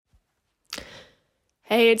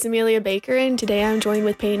Hey, it's Emilia Baker, and today I'm joined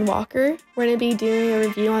with Peyton Walker. We're going to be doing a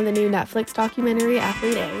review on the new Netflix documentary,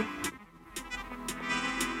 Athlete A.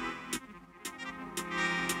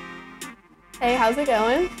 Hey, how's it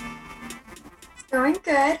going? Going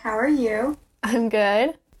good. How are you? I'm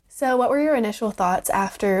good. So, what were your initial thoughts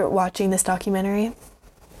after watching this documentary?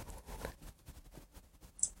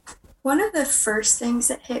 One of the first things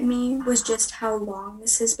that hit me was just how long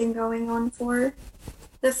this has been going on for.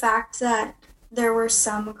 The fact that there were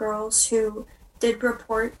some girls who did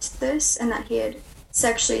report this and that he had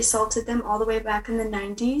sexually assaulted them all the way back in the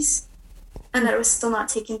 90s and that it was still not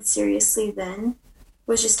taken seriously then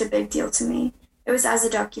was just a big deal to me. It was, as the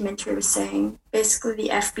documentary was saying, basically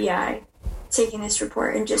the FBI taking this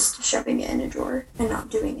report and just shoving it in a drawer and not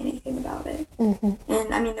doing anything about it. Mm-hmm.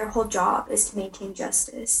 And I mean, their whole job is to maintain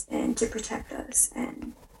justice and to protect us,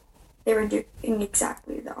 and they were doing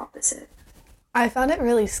exactly the opposite. I found it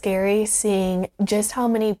really scary seeing just how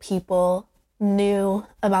many people knew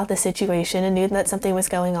about the situation and knew that something was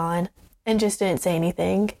going on and just didn't say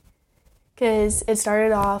anything. Because it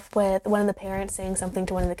started off with one of the parents saying something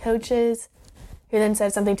to one of the coaches, who then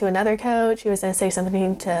said something to another coach, who was going to say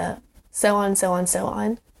something to so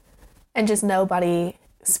on. And just nobody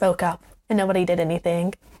spoke up and nobody did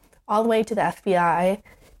anything. All the way to the FBI,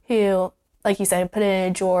 who, like you said, put it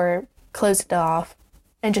in a drawer, closed it off,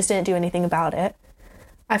 and just didn't do anything about it.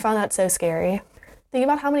 I found that so scary. Think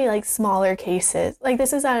about how many smaller cases,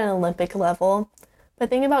 this is at an Olympic level,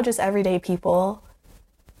 but think about just everyday people.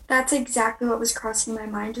 That's exactly what was crossing my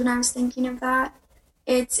mind when I was thinking of that.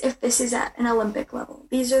 It's if this is at an Olympic level.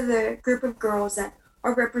 These are the group of girls that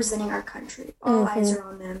are representing our country. All eyes are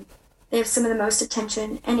on them. They have some of the most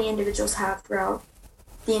attention any individuals have throughout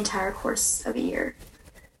the entire course of a year.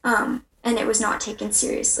 And it was not taken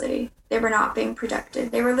seriously. They were not being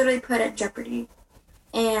protected. They were literally put at jeopardy.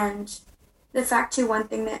 And the fact, too, one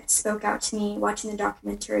thing that spoke out to me watching the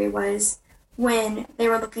documentary was when they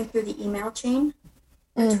were looking through the email chain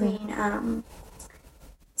between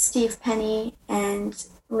Steve Penny and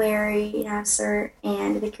Larry Nassar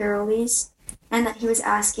and the Carolis, and that he was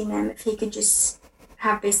asking them if he could just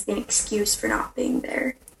have basically an excuse for not being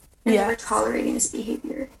there. And they were tolerating his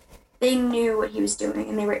behavior. They knew what he was doing,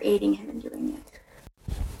 and they were aiding him in doing it.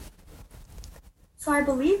 So I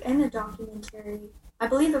believe in the documentary, I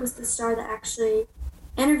believe it was the Star that actually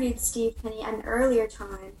interviewed Steve Penny at an earlier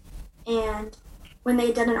time, and when they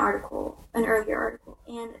had done an earlier article,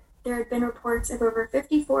 and there had been reports of over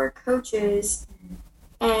 54 coaches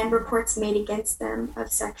and reports made against them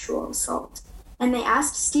of sexual assault. And they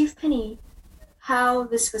asked Steve Penny how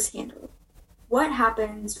this was handled. What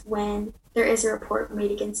happens when there is a report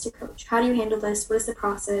made against a coach? How do you handle this? What is the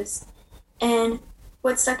process? And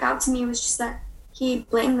what stuck out to me was just that he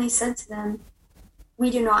blatantly said to them, we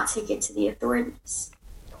do not take it to the authorities.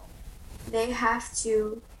 They have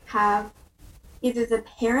to have either the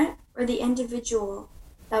parent or the individual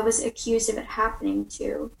that was accused of it happening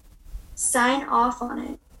to sign off on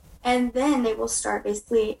it. And then they will start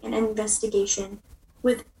basically an investigation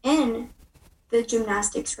within the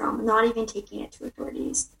gymnastics realm, not even taking it to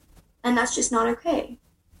authorities. And that's just not okay.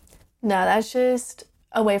 No, that's just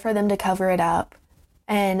a way for them to cover it up.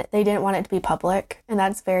 And they didn't want it to be public. And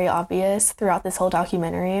that's very obvious throughout this whole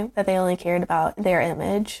documentary, that they only cared about their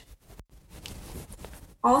image.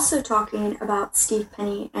 Also talking about Steve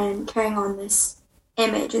Penny and carrying on this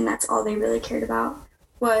image, and that's all they really cared about,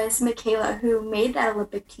 was Michaela, who made that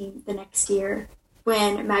Olympic team the next year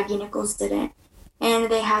when Maggie Nichols didn't.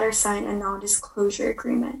 And they had her sign a non-disclosure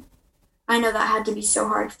agreement. I know that had to be so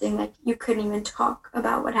hard, feeling you couldn't even talk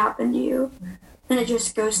about what happened to you. And it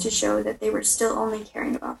just goes to show that they were still only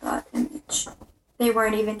caring about that image. They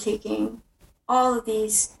weren't even taking all of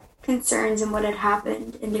these concerns and what had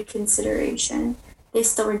happened into consideration. They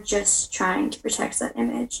still were just trying to protect that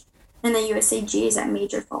image. And the USAG is at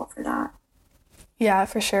major fault for that. Yeah,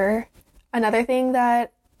 for sure. Another thing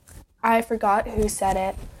that I forgot who said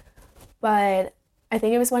it, but I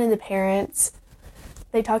think it was one of the parents.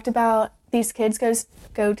 They talked about these kids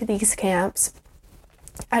go to these camps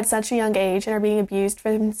at such a young age and are being abused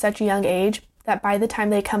from such a young age that by the time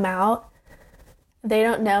they come out, they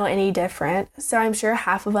don't know any different. So I'm sure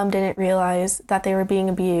half of them didn't realize that they were being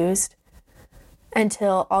abused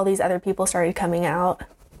until all these other people started coming out.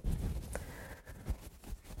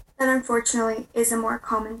 That unfortunately is a more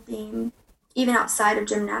common theme, even outside of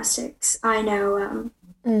gymnastics. I know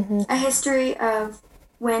a history of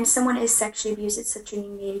when someone is sexually abused at such a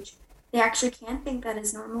young age, they actually can think that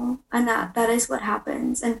is normal, and that is what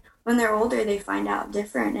happens. And when they're older, they find out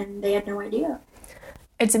different, and they had no idea.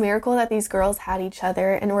 It's a miracle that these girls had each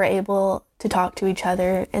other and were able to talk to each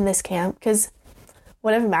other in this camp, because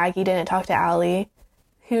what if Maggie didn't talk to Allie?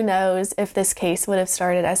 Who knows if this case would have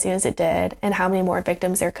started as soon as it did and how many more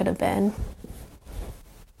victims there could have been.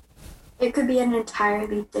 It could be an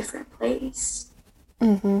entirely different place.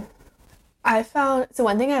 So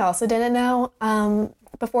one thing I also didn't know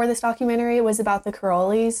before this documentary was about the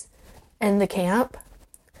Carolis and the camp.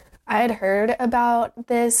 I had heard about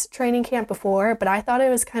this training camp before, but I thought it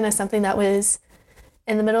was kind of something that was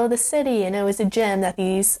in the middle of the city, and it was a gym that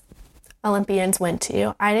these Olympians went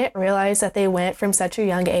to. I didn't realize that they went from such a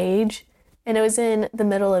young age, and it was in the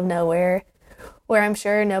middle of nowhere, where I'm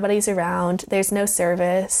sure nobody's around, there's no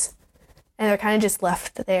service, and they're kind of just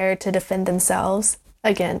left there to defend themselves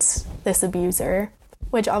against this abuser,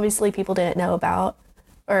 which obviously people didn't know about,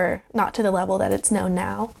 or not to the level that it's known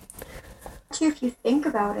now. Too, if you think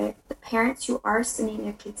about it, the parents who are sending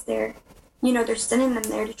their kids there, you know, they're sending them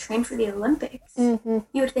there to train for the Olympics. You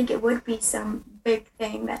would think it would be some big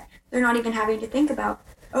thing that they're not even having to think about.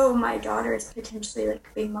 Oh, my daughter is potentially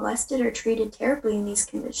like being molested or treated terribly in these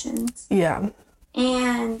conditions. Yeah.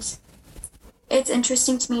 And it's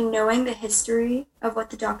interesting to me knowing the history of what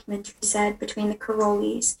the documentary said between the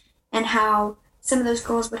Carolis and how some of those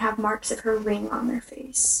girls would have marks of her ring on their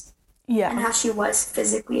face. Yeah. And how she was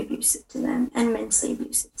physically abusive to them and mentally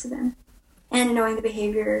abusive to them. And knowing the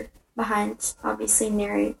behavior behind, obviously,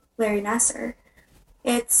 Larry Nassar,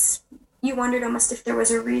 you wondered almost if there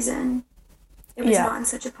was a reason it was not in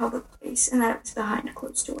such a public place and that it was behind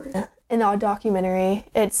closed doors. In the documentary,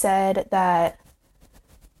 it said that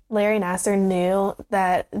Larry Nassar knew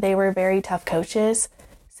that they were very tough coaches,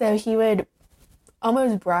 so he would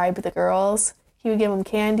almost bribe the girls. He would give them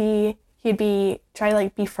candy. He'd try to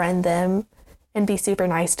like befriend them and be super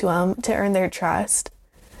nice to them to earn their trust.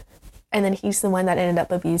 And then he's the one that ended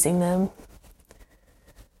up abusing them.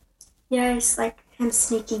 Yeah, it's like him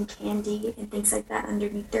sneaking candy and things like that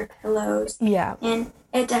underneath their pillows. Yeah. And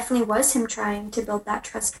it definitely was him trying to build that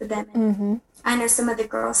trust with them. And I know some of the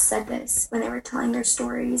girls said this when they were telling their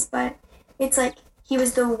stories, but it's like he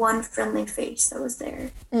was the one friendly face that was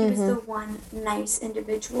there. He was the one nice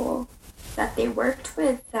individual that they worked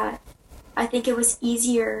with, that I think it was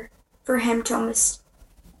easier for him to almost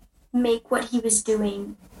make what he was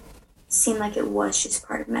doing seem like it was just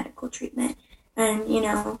part of medical treatment. And, you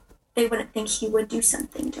know, they wouldn't think he would do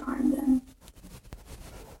something to harm them.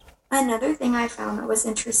 Another thing I found that was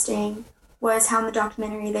interesting was how in the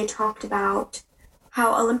documentary they talked about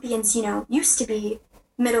how Olympians, you know, used to be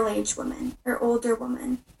middle-aged women or older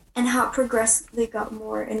women, and how it progressively got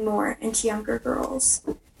more and more into younger girls.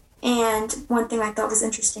 And one thing I thought was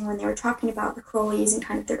interesting when they were talking about the Carolis and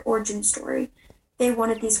kind of their origin story, they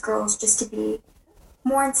wanted these girls just to be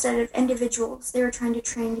more, instead of individuals, they were trying to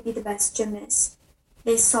train to be the best gymnasts.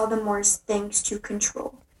 They saw them more as things to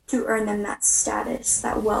control, to earn them that status,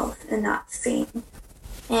 that wealth, and that fame.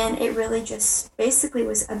 And it really just basically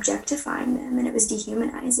was objectifying them, and it was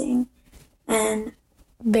dehumanizing. And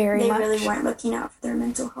they really weren't looking out for their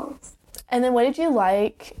mental health. And then what did you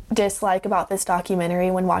dislike about this documentary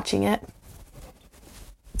when watching it?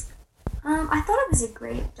 I thought it was a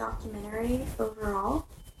great documentary overall.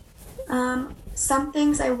 Some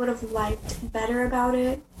things I would have liked better about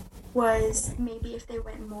it was maybe if they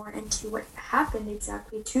went more into what happened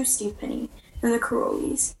exactly to Steve Penny and the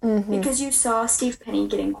Carolis. Because you saw Steve Penny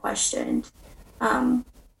getting questioned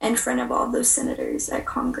in front of all those senators at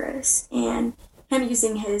Congress, and him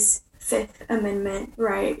using his Fifth Amendment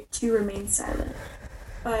right to remain silent.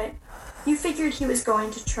 But you figured he was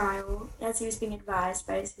going to trial as he was being advised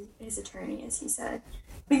by his attorney, as he said.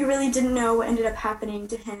 But you really didn't know what ended up happening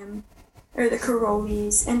to him or the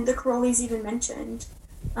Carolis. And the Carolis even mentioned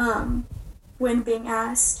when being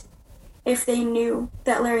asked if they knew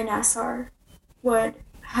that Larry Nassar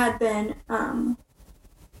had been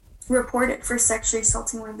reported for sexually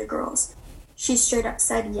assaulting one of the girls. She straight up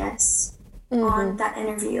said yes on that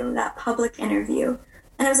interview, that public interview.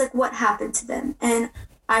 And I was like, what happened to them? And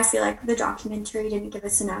I feel like the documentary didn't give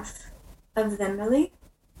us enough of them, really.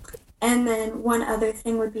 And then one other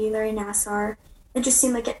thing would be Larry Nassar. It just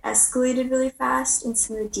seemed like it escalated really fast, and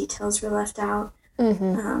some of the details were left out.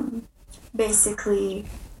 Basically,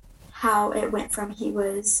 how it went from he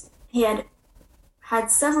had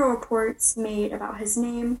several reports made about his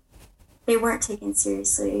name. They weren't taken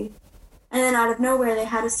seriously. And then out of nowhere, they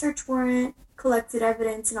had a search warrant, collected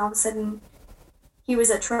evidence, and all of a sudden, he was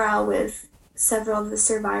at trial with several of the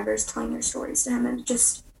survivors telling their stories to him. And it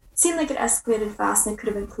just seemed like it escalated fast, and it could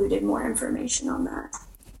have included more information on that.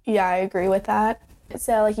 Yeah, I agree with that.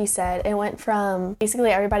 So, like you said, it went from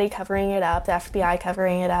basically everybody covering it up, the FBI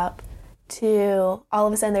covering it up, to all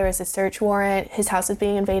of a sudden there was a search warrant, his house was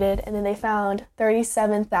being invaded, and then they found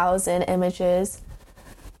 37,000 images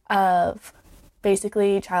of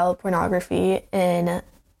basically child pornography in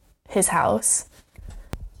his house.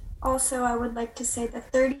 Also, I would like to say the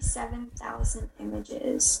 37,000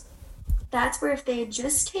 images. That's where if they had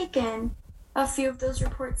just taken a few of those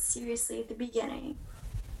reports seriously at the beginning,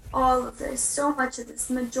 all of this, so much of this,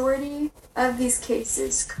 the majority of these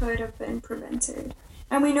cases could have been prevented.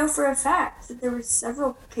 And we know for a fact that there were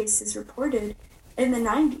several cases reported in the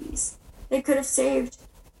 90s. They could have saved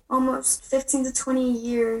almost 15 to 20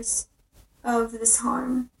 years of this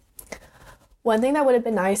harm. One thing that would have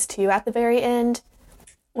been nice too at the very end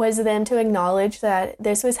was them to acknowledge that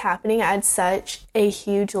this was happening at such a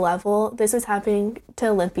huge level. This was happening to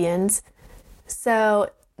Olympians.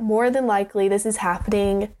 So more than likely this is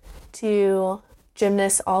happening to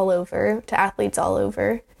gymnasts all over, to athletes all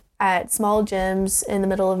over, at small gyms in the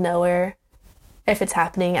middle of nowhere, if it's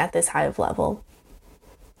happening at this high of level.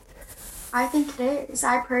 I think it is.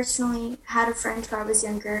 I personally had a friend when I was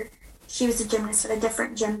younger. She was a gymnast at a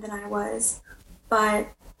different gym than I was,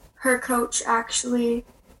 but her coach actually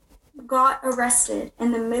got arrested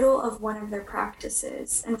in the middle of one of their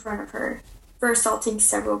practices in front of her for assaulting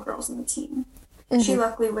several girls on the team. Mm-hmm. She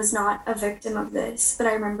luckily was not a victim of this, but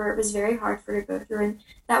I remember it was very hard for her to go through, and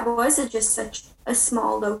that was at just such a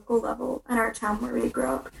small local level in our town where we grew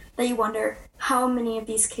up, that you wonder how many of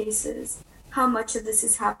these cases, how much of this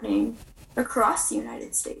is happening across the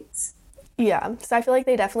United States. Yeah, so I feel like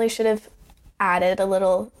they definitely should have added a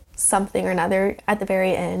little something or another at the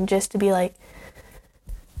very end, just to be like,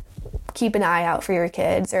 keep an eye out for your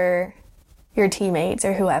kids or your teammates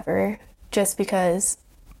or whoever, just because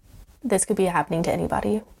this could be happening to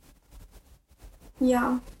anybody.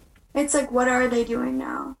 Yeah. It's like, what are they doing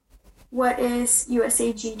now? What is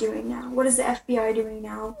USAG doing now? What is the FBI doing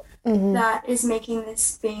now that is making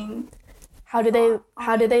this being... How do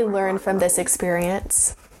they learn from this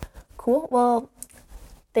experience? Cool. Well,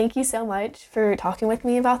 thank you so much for talking with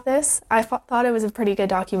me about this. I thought it was a pretty good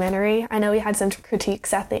documentary. I know we had some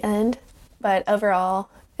critiques at the end, but overall,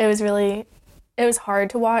 it was hard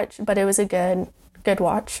to watch, but it was a good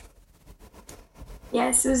watch.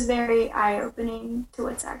 Yes, it was very eye-opening to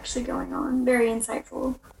what's actually going on. Very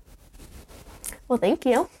insightful. Well, thank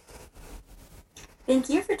you. Thank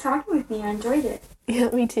you for talking with me. I enjoyed it. Yeah,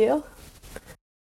 me too.